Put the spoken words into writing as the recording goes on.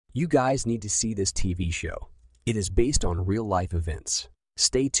You guys need to see this TV show. It is based on real-life events.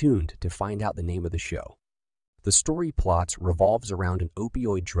 Stay tuned to find out the name of the show. The story plots revolves around an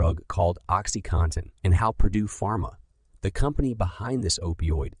opioid drug called OxyContin and how Purdue Pharma, the company behind this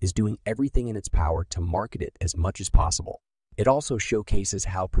opioid, is doing everything in its power to market it as much as possible. It also showcases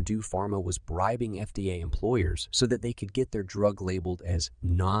how Purdue Pharma was bribing FDA employers so that they could get their drug labeled as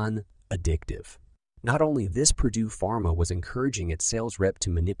non-addictive. Not only this, Purdue Pharma was encouraging its sales rep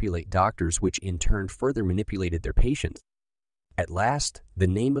to manipulate doctors, which in turn further manipulated their patients. At last, the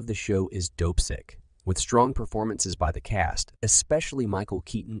name of the show is Dopesick, with strong performances by the cast, especially Michael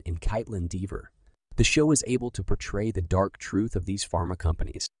Keaton and Kaitlyn Dever. The show is able to portray the dark truth of these pharma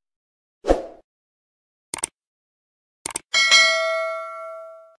companies.